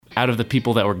out of the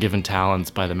people that were given talents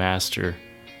by the master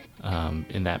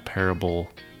in that parable,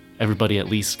 everybody at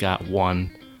least got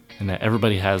one, and that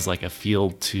everybody has like a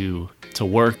field to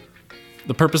work.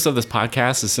 The purpose of this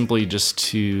podcast is simply just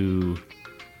to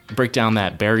break down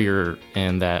that barrier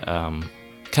and that kind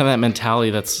of that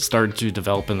mentality that's started to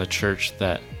develop in the church,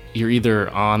 that you're either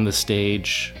on the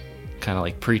stage kind of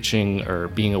like preaching or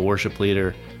being a worship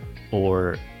leader,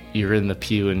 or you're in the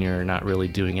pew and you're not really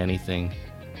doing anything,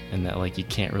 and that like you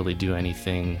can't really do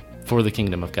anything for the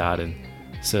kingdom of God. And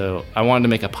so I wanted to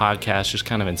make a podcast just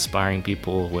kind of inspiring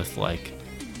people with like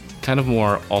kind of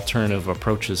more alternative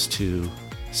approaches to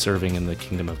serving in the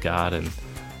kingdom of God.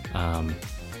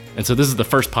 And so this is the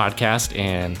first podcast,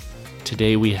 and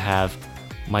today we have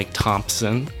Mike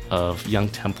Thompson of Young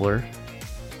Templar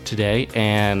today,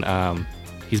 and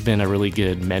he's been a really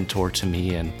good mentor to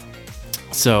me. And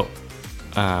so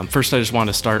first I just want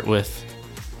to start with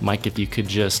Mike, if you could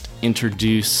just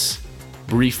introduce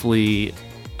briefly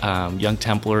Young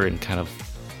Templar and kind of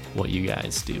what you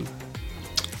guys do.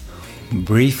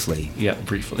 Briefly? Yeah,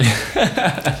 briefly.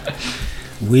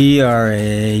 We are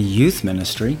a youth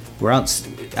ministry. We're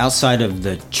outside of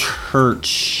the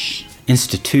church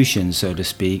institution, so to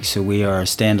speak. So we are a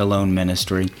standalone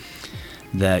ministry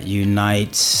that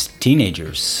unites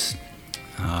teenagers.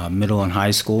 Middle and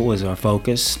high school is our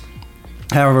focus.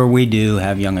 However, we do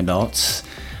have young adults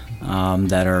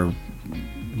that are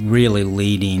really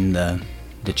leading the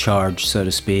charge, so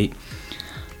to speak.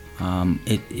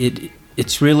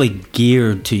 It's really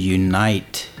geared to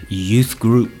unite youth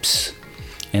groups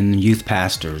and youth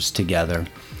pastors together,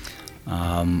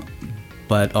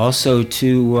 but also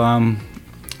to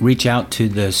reach out to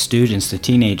the students, the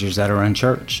teenagers that are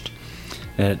unchurched,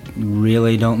 that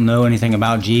really don't know anything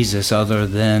about Jesus other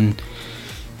than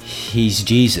he's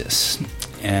Jesus,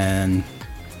 and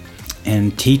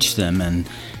teach them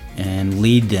and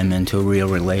lead them into a real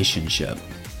relationship.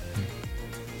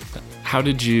 How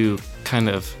did you kind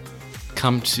of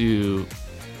come to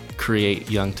create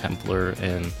Young Templar,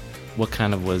 and what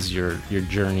kind of was your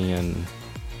journey in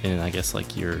I guess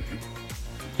like your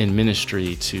in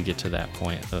ministry to get to that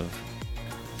point of?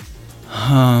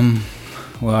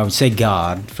 Well, I would say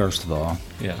God, first of all.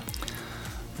 Yeah.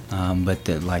 But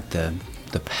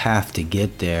the path to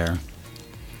get there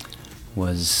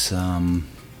was,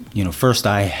 first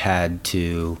I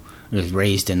was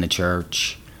raised in the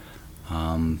church,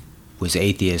 was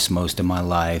atheist most of my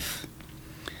life,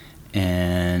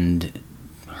 and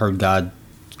heard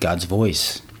God's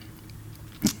voice,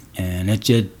 and it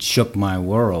just shook my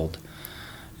world.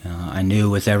 I knew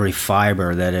with every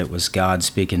fiber that it was God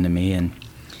speaking to me, and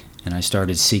I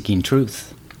started seeking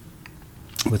truth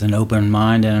with an open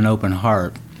mind and an open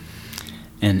heart.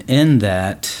 And in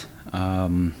that,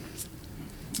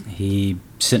 he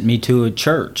sent me to a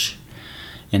church.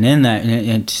 And in that, and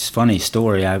it's a funny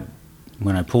story,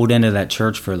 when I pulled into that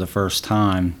church for the first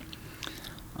time,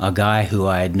 a guy who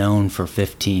I had known for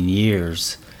 15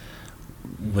 years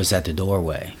was at the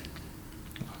doorway.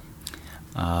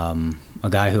 A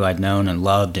guy who I'd known and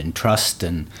loved and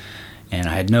trusted, and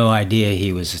I had no idea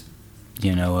he was,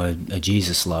 a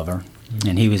Jesus lover.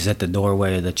 And he was at the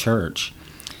doorway of the church.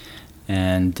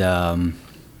 And then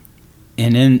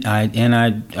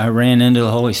I ran into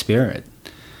the Holy Spirit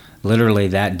literally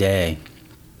that day,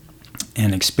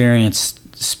 and experienced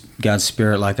God's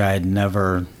Spirit like I had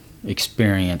never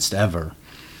experienced ever.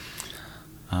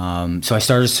 So I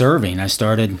started serving.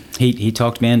 He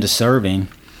talked me into serving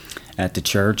at the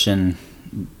church, and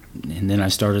then I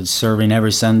started serving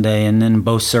every Sunday, and then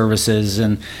both services,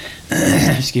 and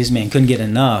excuse me, and couldn't get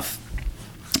enough.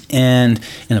 And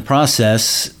in the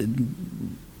process,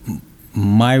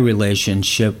 my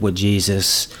relationship with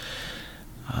Jesus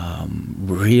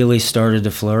really started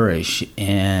to flourish,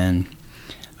 and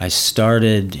I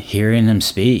started hearing him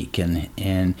speak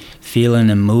and feeling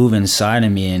him move inside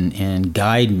of me and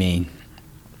guide me.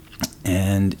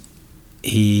 And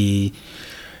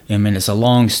it's a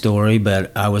long story,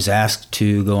 but I was asked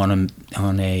to go on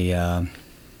a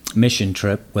mission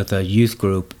trip with a youth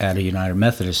group at a United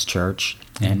Methodist Church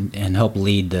and help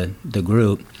lead the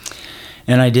group.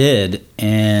 And I did.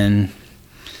 And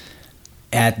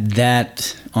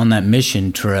on that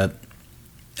mission trip,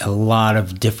 a lot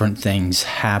of different things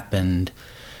happened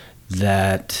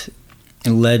that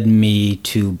led me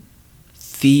to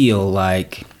feel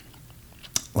like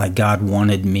God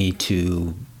wanted me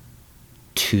to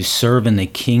serve in the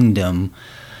kingdom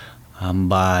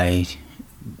by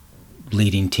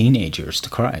leading teenagers to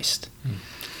Christ.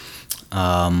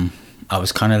 I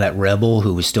was kind of that rebel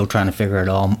who was still trying to figure it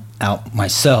all out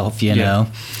myself, you know,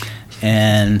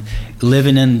 and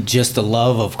living in just the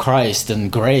love of Christ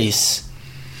and grace.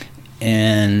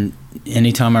 And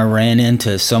anytime I ran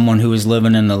into someone who was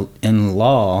living in the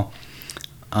law,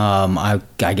 I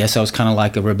guess I was kind of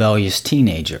like a rebellious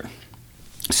teenager.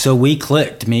 So we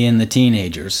clicked, me and the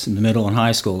teenagers, the middle and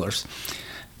high schoolers.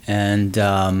 And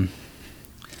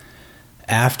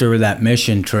after that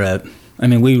mission trip, I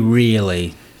mean, we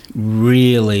really,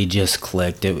 really just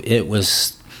clicked. It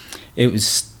was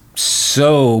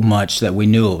so much that we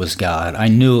knew it was God. I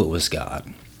knew it was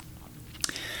God.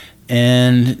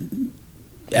 And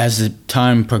as the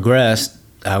time progressed,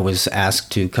 I was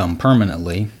asked to come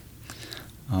permanently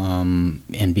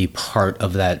and be part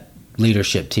of that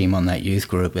leadership team on that youth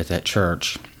group at that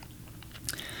church.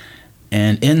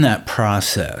 And in that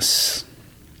process,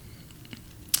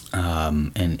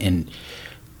 in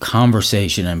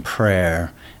conversation and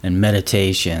prayer and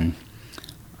meditation,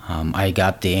 I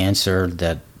got the answer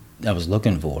that I was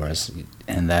looking for,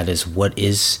 and that is, what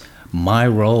is my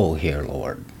role here,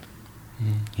 Lord?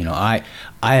 You know, I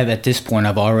have, at this point,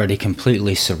 I've already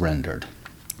completely surrendered.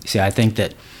 See, I think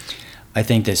that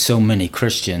so many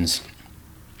Christians,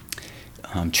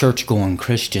 church-going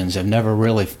Christians, have never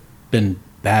really been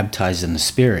baptized in the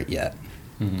Spirit yet.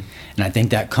 Mm-hmm. And I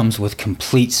think that comes with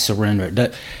complete surrender.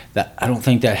 That I don't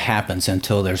think that happens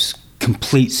until there's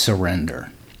complete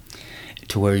surrender,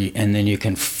 to where and then you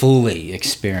can fully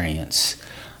experience.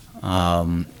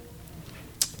 And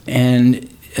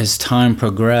as time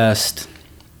progressed,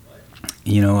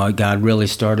 you know, God really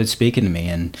started speaking to me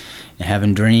and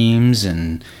having dreams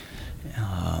and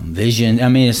vision. I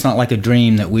mean, it's not like a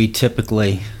dream that we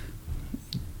typically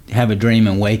have a dream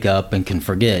and wake up and can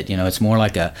forget. You know, it's more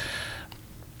like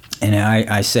and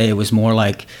I say it was more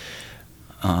like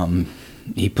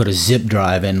he put a zip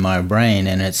drive in my brain,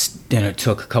 and it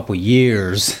took a couple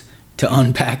years to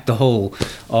unpack all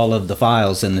of the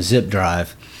files in the zip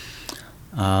drive.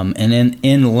 And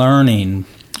in learning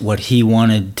what he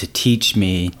wanted to teach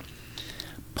me,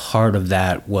 part of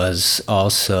that was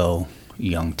also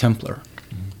Young Templar.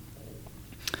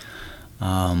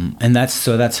 And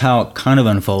that's how it kind of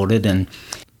unfolded. And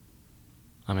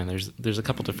I mean, there's a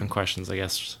couple different questions, I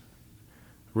guess,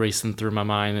 racing through my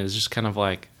mind. Is just kind of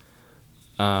like,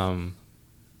 I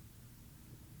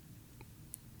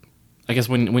guess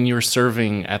when you were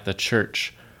serving at the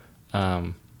church,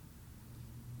 what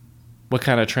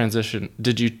kind of transition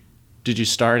did you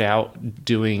start out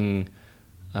doing?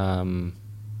 Did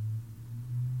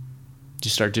you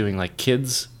start doing like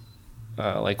kids?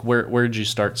 Like where did you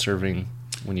start serving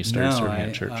when you started serving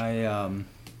at church? I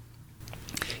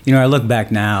look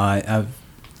back now. I've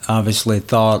obviously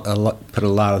put a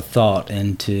lot of thought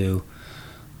into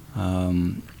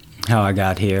how I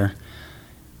got here.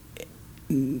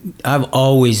 I've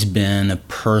always been a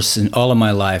person. All of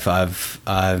my life,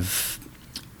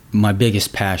 my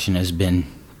biggest passion has been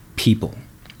people.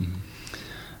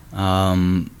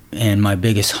 Mm-hmm. And my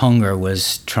biggest hunger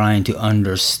was trying to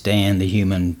understand the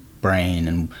human brain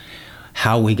and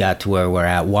how we got to where we're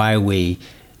at, why we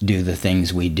do the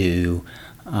things we do.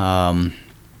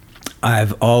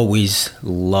 I've always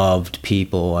loved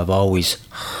people. I've always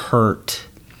hurt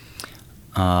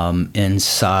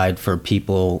inside for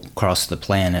people across the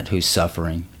planet who's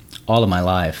suffering all of my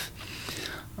life.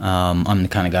 I'm the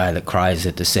kind of guy that cries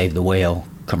at the Save the Whale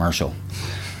commercial,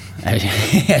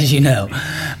 as you know.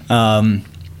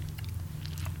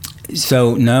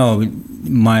 So no,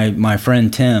 my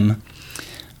friend Tim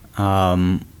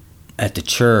at the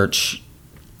church,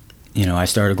 you know, I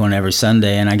started going every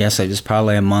Sunday, and I guess I was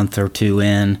probably a month or two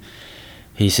in.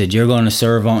 He said, "You're going to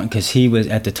serve on," because he was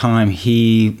at the time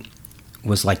he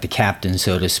was like the captain,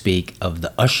 so to speak, of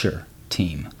the usher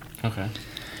team. Okay.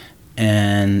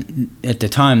 And at the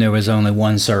time there was only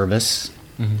one service,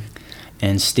 mm-hmm.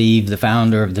 and Steve, the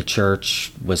founder of the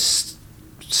church, was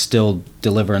still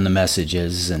delivering the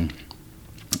messages, and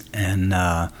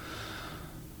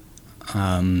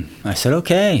I said,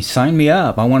 okay, sign me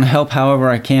up. I want to help however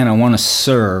I can. I want to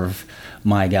serve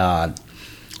my God.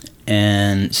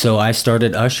 And so I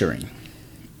started ushering,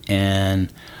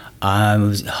 and I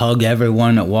hugged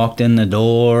everyone that walked in the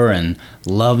door and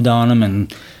loved on them,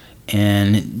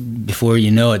 and before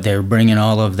you know it, they were bringing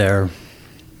all of their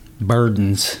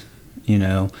burdens, you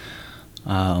know,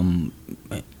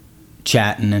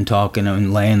 chatting and talking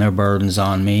and laying their burdens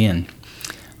on me. And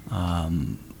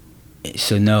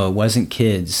so no, it wasn't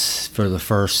kids for the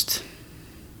first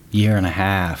year and a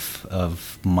half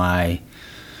of my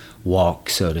walk,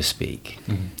 so to speak.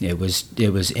 Mm-hmm.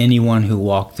 It was anyone who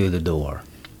walked through the door.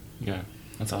 Yeah,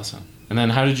 that's awesome. And then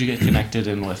how did you get connected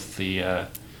in with the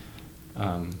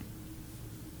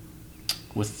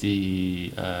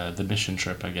mission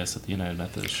trip, I guess, at the United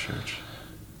Methodist Church?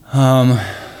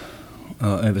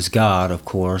 It was God, of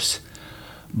course.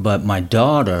 But my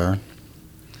daughter,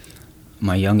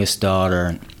 my youngest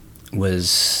daughter,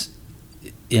 was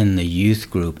in the youth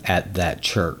group at that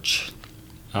church.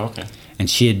 Oh, okay. And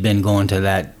she had been going to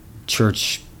that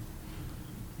church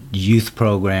youth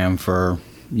program for,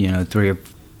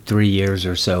 3 years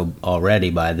or so already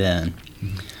by then.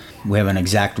 Mm-hmm. We have an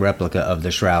exact replica of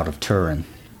the Shroud of Turin.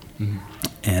 Mm-hmm.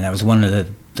 And that was one of the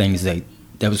things that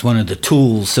was one of the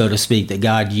tools, so to speak, that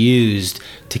God used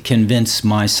to convince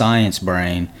my science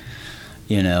brain,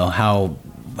 how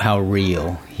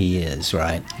real he is,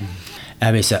 right? Mm-hmm.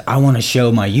 Abby said, I want to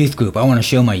show my youth group,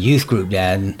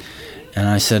 Dad. And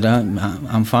I said,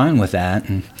 I'm fine with that.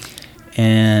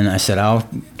 And I said, I'll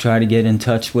try to get in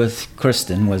touch with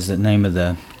Kristen, was the name of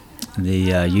the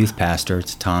youth pastor at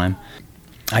the time.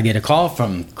 I get a call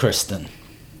from Kristen,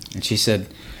 and she said,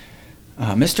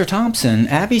 Mr. Thompson,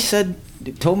 Abby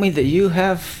told me that you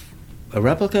have a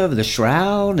replica of the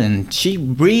Shroud, and she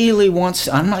really wants,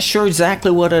 I'm not sure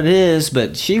exactly what it is,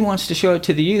 but she wants to show it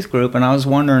to the youth group, and I was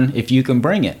wondering if you can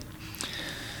bring it.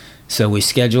 So we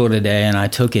scheduled a day, and I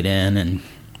took it in,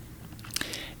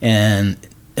 and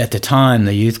at the time,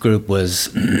 the youth group was,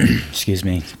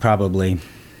 probably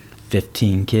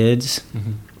 15 kids.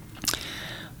 Mm-hmm.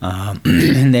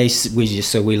 And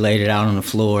we laid it out on the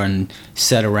floor and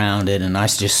sat around it, and I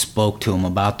just spoke to them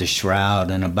about the Shroud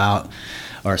and about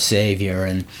our Savior,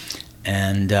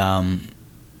 and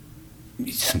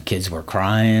some kids were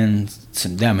crying,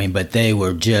 but they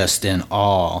were just in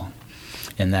awe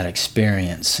in that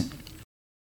experience.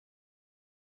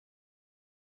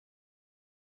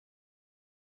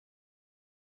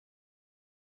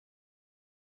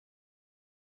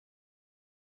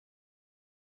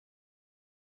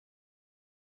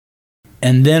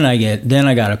 And then I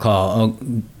got a call. Oh,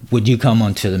 would you come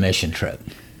onto the mission trip?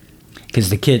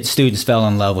 Because the students fell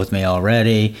in love with me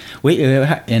already.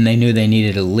 And they knew they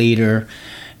needed a leader.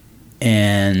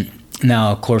 And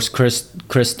now, of course,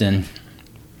 Kristen,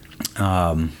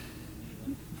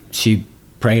 she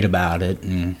prayed about it,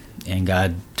 and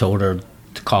God told her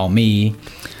to call me.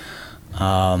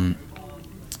 And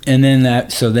then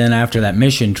after that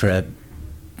mission trip,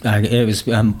 it was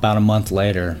about a month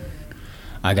later,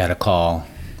 I got a call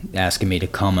asking me to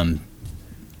come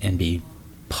and be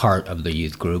part of the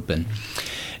youth group, and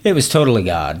it was totally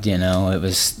God.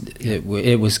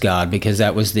 It was God, because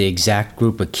that was the exact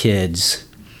group of kids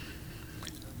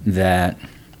that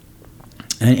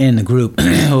in the group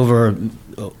over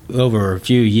a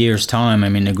few years' time. I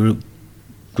mean, the group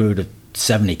grew to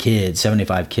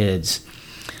 75 kids,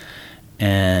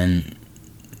 and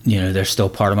they're still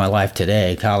part of my life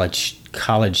today.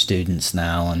 College students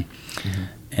now,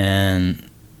 and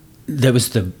it was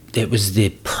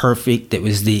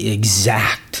the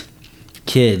exact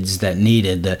kids that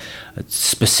needed the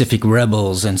specific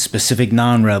rebels and specific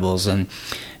non-rebels, and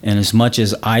as much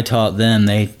as I taught them,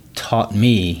 they taught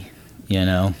me,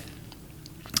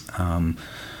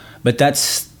 but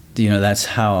that's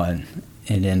how it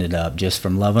ended up, just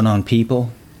from loving on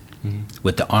people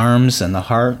with the arms and the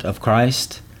heart of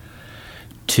Christ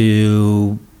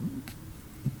to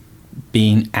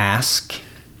being asked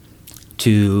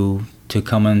to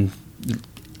come in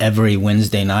every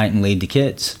Wednesday night and lead the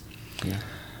kids. Yeah.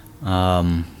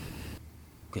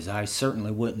 Because I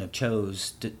certainly wouldn't have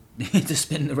chose to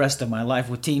spend the rest of my life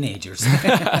with teenagers.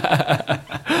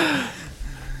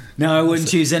 No, I wouldn't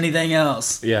choose anything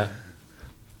else. Yeah.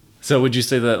 So would you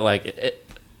say that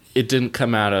it didn't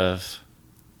come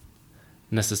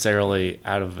necessarily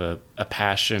out of a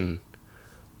passion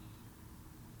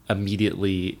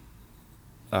immediately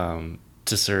to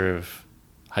serve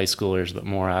high schoolers, but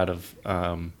more out of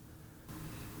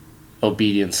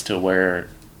obedience to where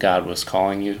God was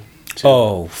calling you to?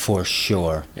 Oh, for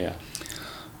sure. Yeah.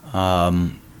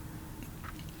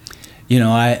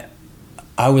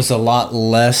 I was a lot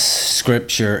less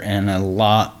scripture and a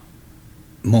lot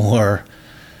more,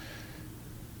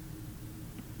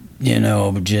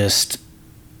 just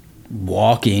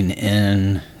walking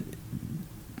in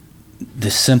the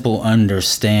simple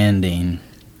understanding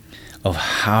of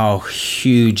how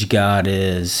huge God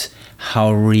is,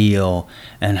 how real,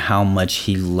 and how much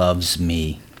He loves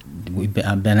me.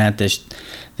 I've been at this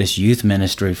youth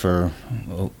ministry for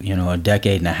a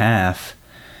decade and a half,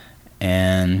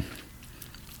 and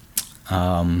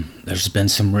there's been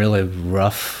some really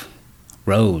rough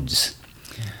roads,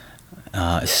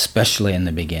 especially in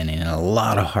the beginning, and a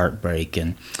lot of heartbreak.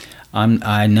 And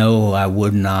I know I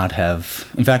would not have.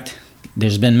 In fact,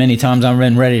 there's been many times I've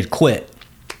been ready to quit.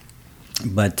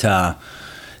 But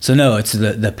so no, it's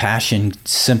the passion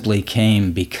simply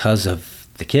came because of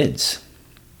the kids.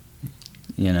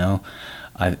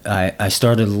 I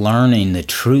started learning the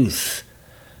truth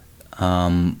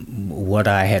what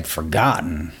I had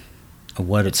forgotten,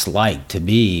 what it's like to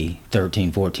be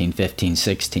 13, 14, 15,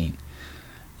 16,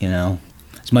 you know.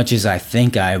 As much as I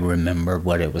think I remembered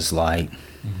what it was like,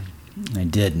 I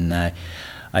didn't.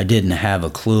 I didn't have a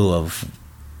clue of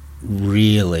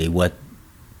really what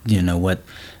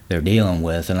they're dealing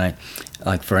with. And I,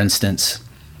 like, for instance,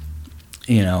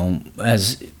 you know,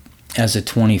 as a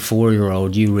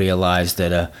 24-year-old, you realize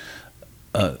that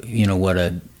what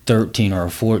a 13 or a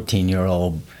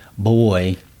 14-year-old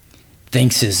boy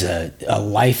thinks is a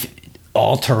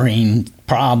life-altering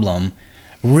problem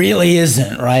really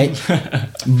isn't, right?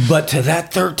 But to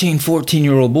that 13,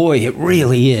 14-year-old boy, it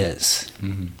really is.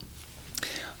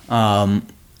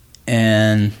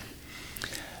 And,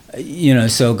 you know,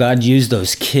 so God used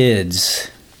those kids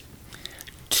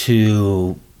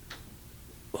to,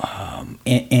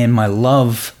 and my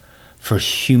love for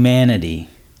humanity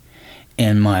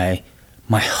and my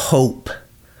hope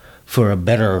for a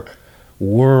better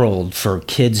world for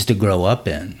kids to grow up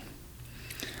in.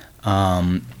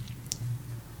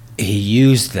 He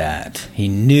used that. He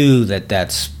knew that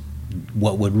that's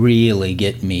what would really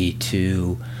get me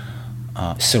to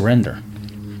surrender.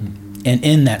 And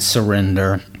in that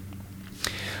surrender,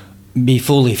 be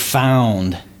fully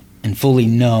found and fully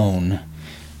known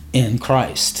in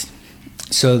Christ,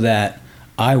 so that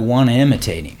I want to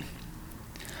imitate him.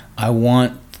 I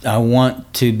want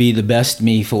to be the best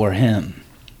me for him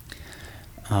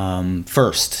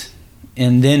first,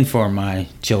 and then for my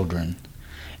children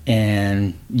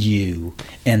and you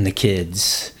and the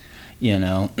kids, you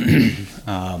know.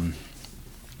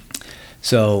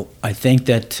 So I think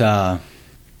that,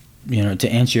 you know, to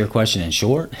answer your question in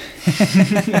short,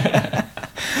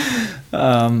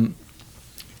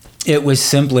 it was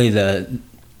simply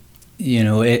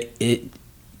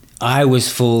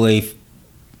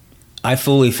I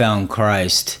fully found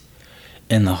Christ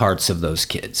in the hearts of those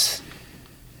kids,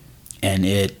 and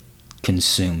it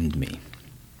consumed me.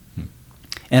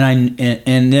 And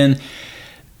then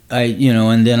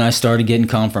I started getting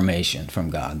confirmation from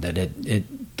God that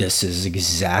this is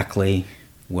exactly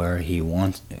where he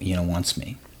wants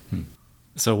me.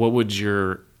 So what would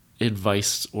your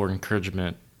advice or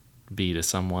encouragement be to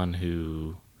someone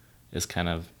who is kind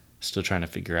of still trying to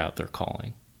figure out their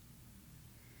calling?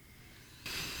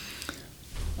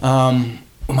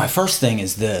 My first thing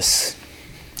is this: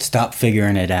 stop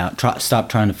figuring it out. Stop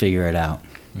trying to figure it out.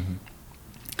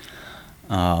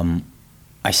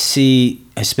 I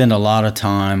spend a lot of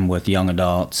time with young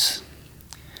adults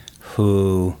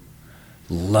who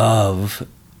love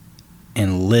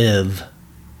and live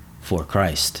for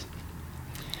Christ.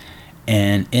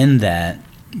 And in that,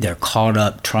 they're caught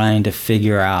up trying to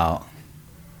figure out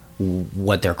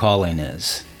what their calling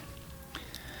is.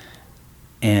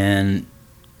 And,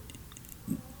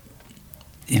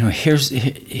 you know,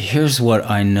 here's what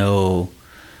I know.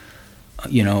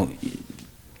 You know,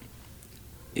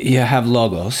 you have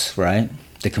Logos, right?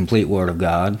 The complete Word of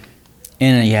God.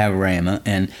 And then you have Rhema,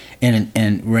 and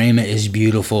Rhema is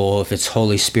beautiful if it's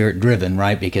Holy Spirit driven,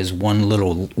 right? Because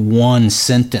one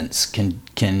sentence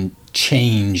can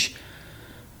change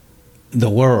the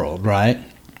world, right?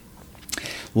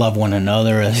 Love one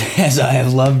another as I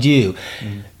have loved you.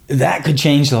 That could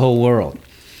change the whole world.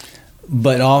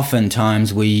 But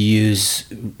oftentimes we use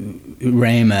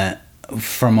Rhema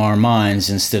from our minds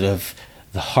instead of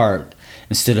the heart,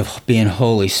 instead of being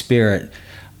Holy Spirit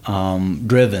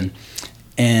driven.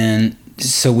 And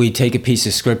so we take a piece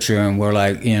of scripture and we're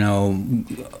like, you know,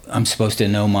 I'm supposed to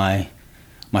know my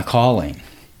calling.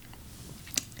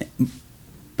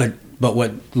 But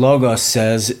what Logos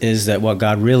says is that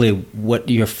what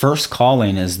your first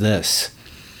calling is this,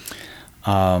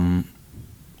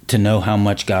 to know how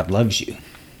much God loves you.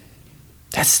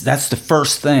 That's the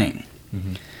first thing.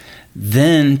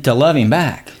 Then to love him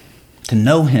back, to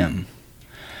know him.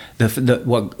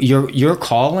 What your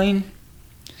calling,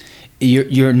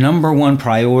 your number one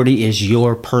priority is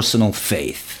your personal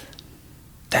faith.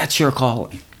 That's your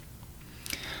calling.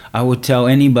 I would tell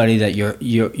anybody that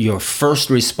your first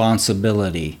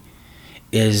responsibility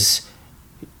is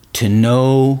to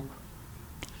know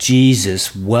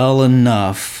Jesus well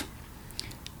enough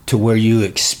to where you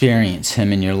experience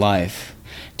him in your life,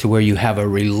 to where you have a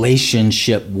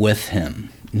relationship with him,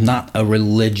 not a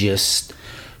religious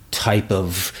type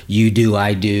of you do,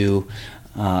 I do,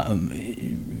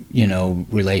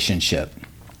 relationship.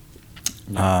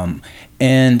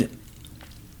 And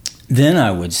then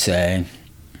I would say,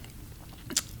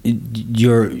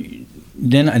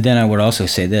 then I would also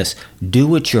say this: do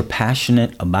what you're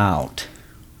passionate about,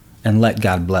 and let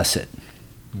God bless it.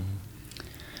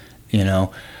 You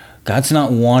know, God's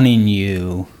not wanting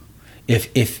you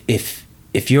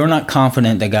If you're not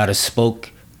confident that God has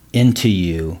spoke into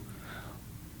you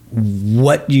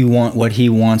what you want, what he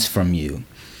wants from you,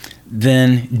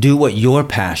 then do what you're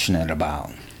passionate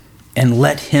about and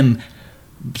let him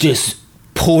just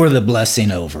pour the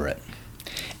blessing over it.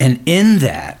 And in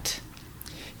that,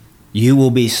 you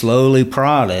will be slowly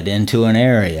prodded into an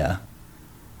area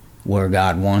where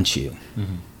God wants you.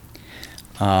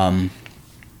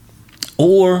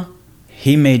 Or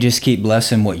he may just keep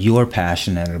blessing what you're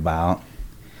passionate about,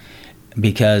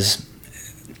 because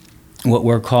what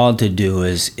we're called to do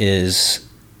is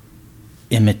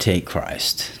imitate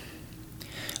Christ.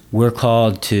 We're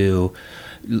called to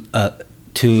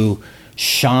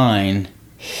shine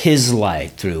his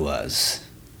light through us,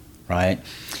 right?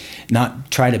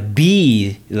 Not try to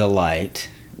be the light.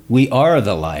 We are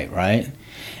the light, right?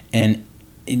 And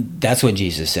that's what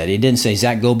Jesus said. He didn't say,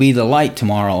 Zach, go be the light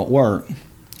tomorrow at work.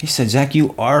 He said, Zach,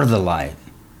 you are the light.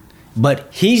 But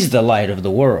he's the light of the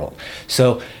world.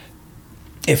 So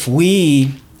if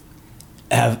we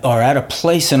are at a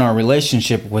place in our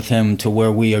relationship with him to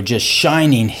where we are just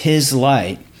shining his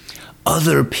light,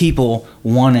 other people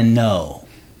want to know.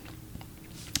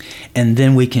 And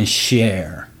then we can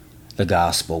share the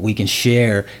gospel. We can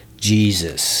share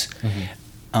Jesus.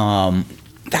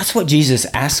 That's what Jesus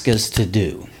asked us to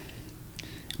do,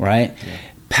 right? Yeah.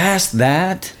 Past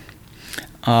that,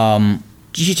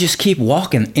 you just keep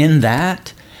walking in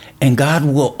that, and God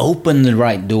will open the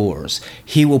right doors.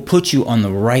 He will put you on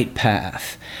the right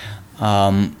path.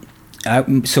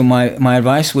 So my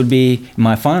advice would be,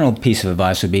 my final piece of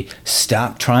advice would be,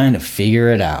 stop trying to figure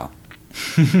it out.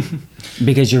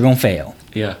 Because you're going to fail.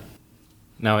 Yeah.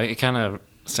 No, it kind of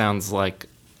sounds like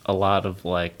a lot of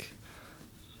like,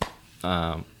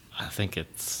 I think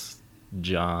it's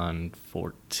John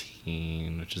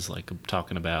 14, which is like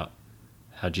talking about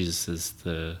how Jesus is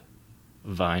the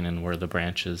vine and we're the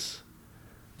branches,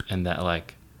 and that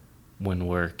like when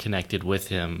we're connected with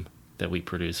him that we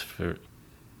produce fruit,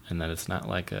 and that it's not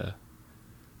like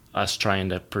us trying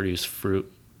to produce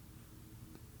fruit,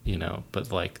 you know,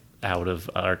 but like out of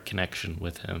our connection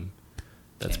with him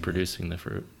that's producing the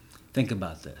fruit. Think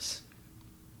about this.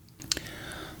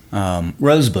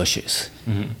 Rose bushes.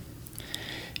 Mm-hmm.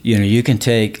 You know, you can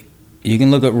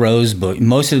look at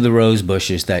most of the rose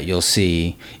bushes that you'll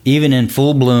see, even in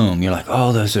full bloom, you're like,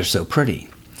 oh, those are so pretty.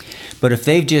 But if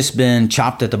they've just been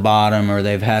chopped at the bottom or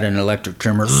they've had an electric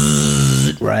trimmer,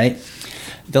 right,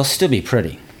 they'll still be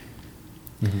pretty.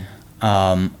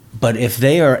 Mm-hmm. But if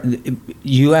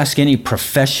you ask any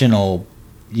professional,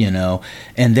 you know,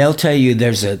 and they'll tell you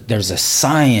there's a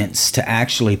science to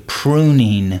actually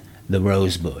pruning the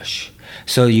rose bush.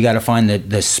 So you got to find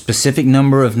the specific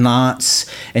number of knots,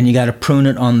 and you got to prune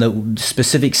it on the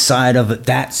specific side of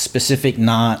that specific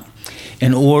knot,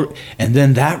 and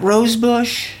then that rose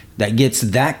bush that gets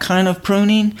that kind of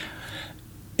pruning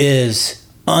is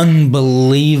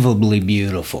unbelievably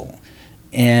beautiful,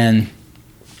 and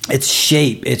its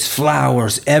shape, its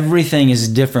flowers, everything is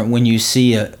different when you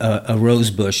see a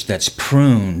rose bush that's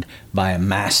pruned by a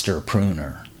master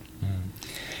pruner.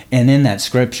 And in that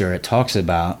scripture, it talks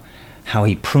about how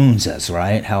he prunes us,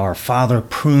 right? How our Father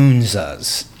prunes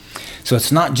us. So it's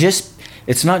not just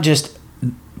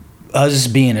us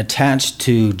being attached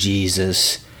to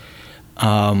Jesus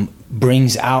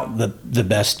brings out the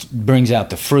best, brings out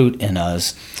the fruit in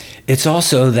us. It's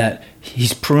also that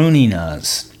he's pruning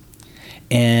us,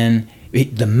 and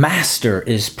the Master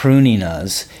is pruning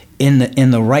us in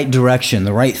the right direction,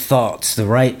 the right thoughts, the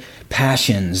right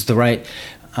passions, the right.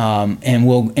 And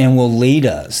will lead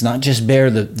us, not just bear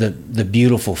the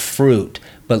beautiful fruit,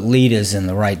 but lead us in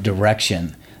the right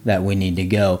direction that we need to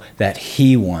go, that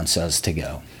he wants us to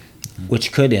go,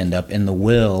 which could end up in the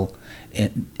will,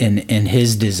 in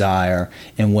his desire,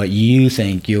 and what you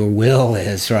think your will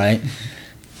is, right?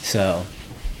 So,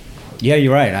 yeah,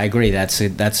 you're right. I agree. That's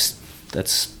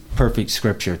perfect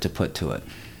scripture to put to it.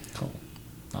 Cool.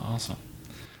 Awesome.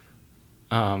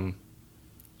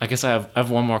 I guess I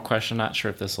have one more question. Not sure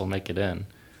if this will make it in,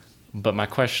 but my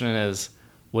question is,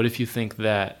 what if you think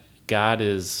that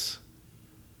there's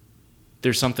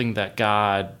something that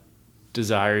God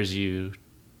desires you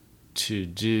to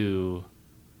do,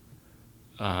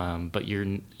 but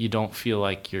you don't feel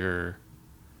like you're,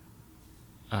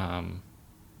 that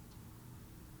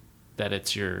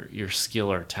it's your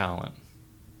skill or talent?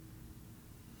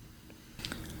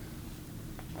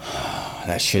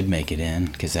 That should make it in,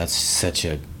 because that's such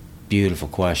a beautiful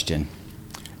question,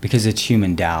 because it's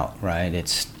human doubt, right?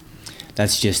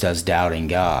 That's just us doubting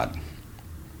God.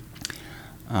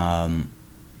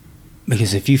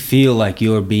 Because if you feel like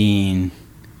you're being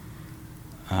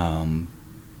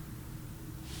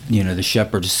the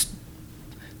shepherd's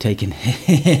taking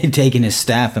his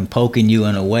staff and poking you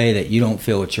in a way that you don't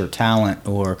feel it's your talent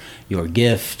or your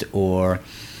gift, or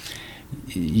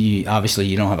obviously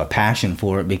you don't have a passion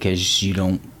for it because you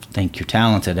don't think you're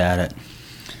talented at it.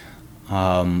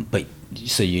 But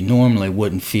so you normally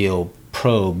wouldn't feel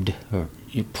probed or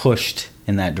pushed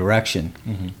in that direction.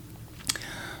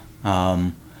 Mm-hmm.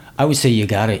 I would say you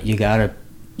gotta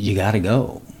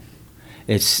go.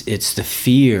 It's the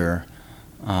fear.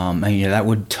 That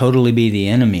would totally be the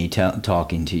enemy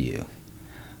talking to you.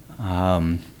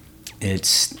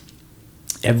 It's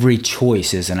every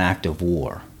choice is an act of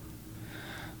war.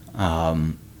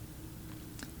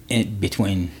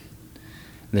 Between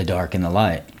the dark and the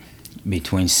light,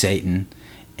 between Satan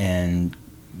and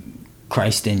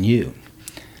Christ in you.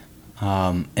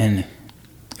 And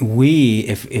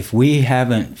if we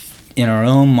haven't in our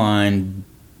own mind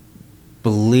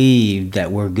believed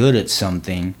that we're good at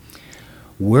something,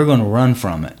 we're going to run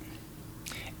from it.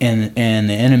 And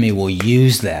the enemy will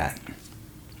use that.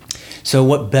 So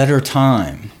what better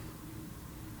time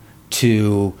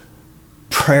to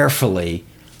prayerfully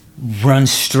run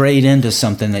straight into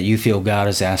something that you feel God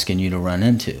is asking you to run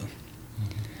into.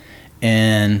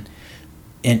 And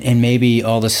maybe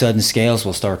all of a sudden scales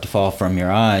will start to fall from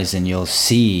your eyes and you'll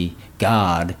see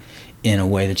God in a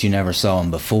way that you never saw him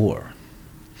before.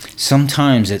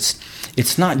 Sometimes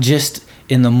it's not just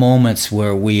in the moments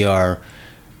where we are,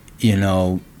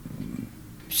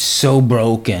 so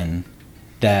broken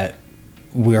that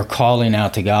we're calling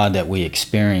out to God that we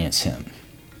experience him.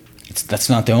 That's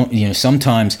not the only,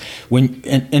 sometimes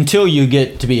until you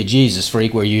get to be a Jesus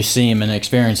freak where you see him and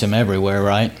experience him everywhere,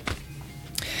 right?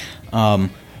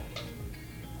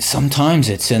 Sometimes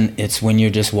it's when you're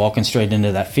just walking straight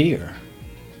into that fear,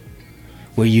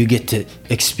 where you get to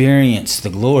experience the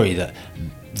glory, the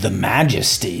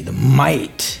majesty, the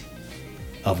might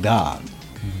of God.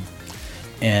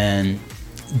 Mm-hmm. And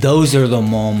those are the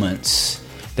moments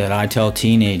that I tell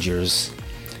teenagers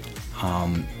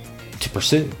to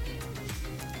pursue.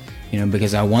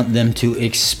 Because I want them to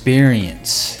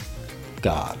experience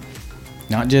God.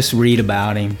 Not just read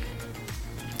about him,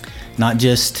 not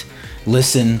just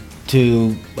listen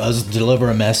to us deliver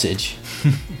a message,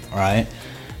 right?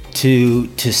 To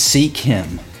seek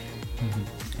him,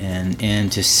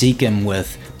 and to seek him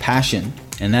with passion.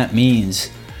 And that means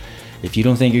if you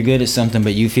don't think you're good at something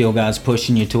but you feel God's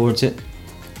pushing you towards it,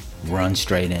 run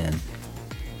straight in.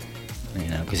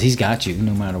 Because he's got you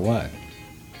no matter what.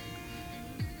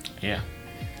 Yeah,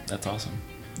 that's awesome.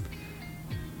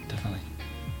 Definitely.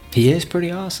 He is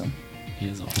pretty awesome. He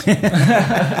is awesome.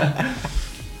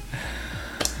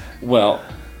 Well,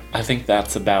 I think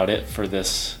that's about it for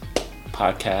this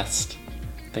podcast.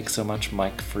 Thanks so much,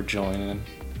 Mike, for joining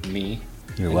me.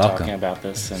 You're welcome. Talking about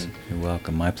this. And you're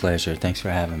welcome. My pleasure. Thanks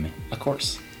for having me. Of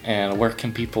course. And where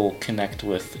can people connect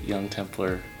with Young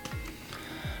Templar?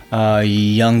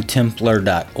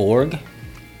 YoungTemplar.org.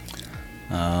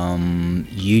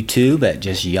 YouTube at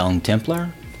just Young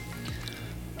Templar.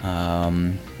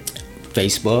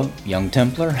 Facebook, Young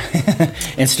Templar.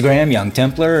 Instagram, Young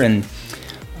Templar. And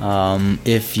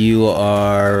if you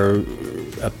are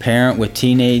a parent with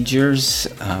teenagers,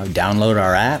 download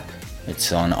our app.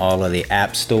 It's on all of the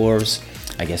app stores.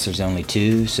 I guess there's only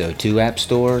 2, so 2 app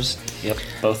stores. Yep,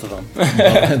 both of them.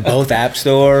 both app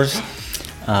stores.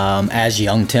 As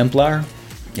Young Templar.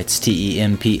 It's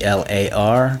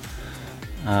TEMPLAR.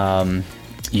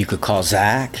 You could call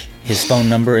Zach. His phone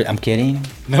number, I'm kidding.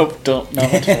 Nope, don't. No.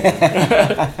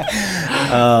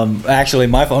 Actually,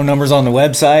 my phone number's on the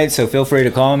website, so feel free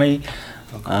to call me.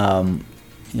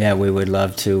 Okay. We would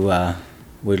love to.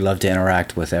 We'd love to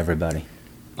interact with everybody.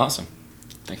 Awesome.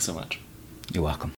 Thanks so much. You're welcome.